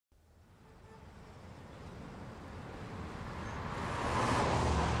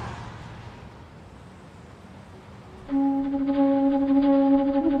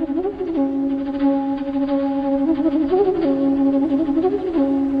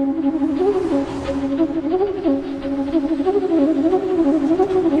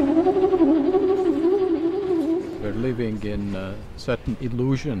certain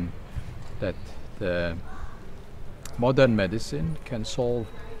illusion that the modern medicine can solve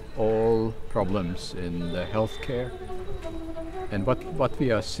all problems in the healthcare. And what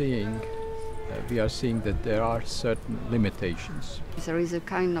we are seeing that there are certain limitations. There is a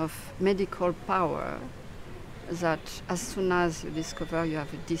kind of medical power that as soon as you discover you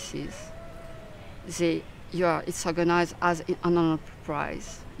have a disease, it's organized as an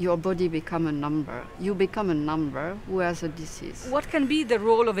enterprise. Your body becomes a number. You become a number who has a disease. What can be the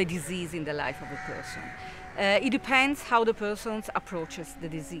role of a disease in the life of a person? It depends how the person approaches the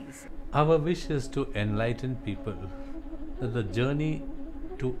disease. Our wish is to enlighten people that the journey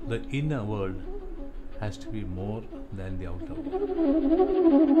to the inner world has to be more than the outer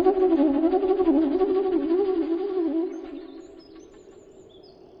world.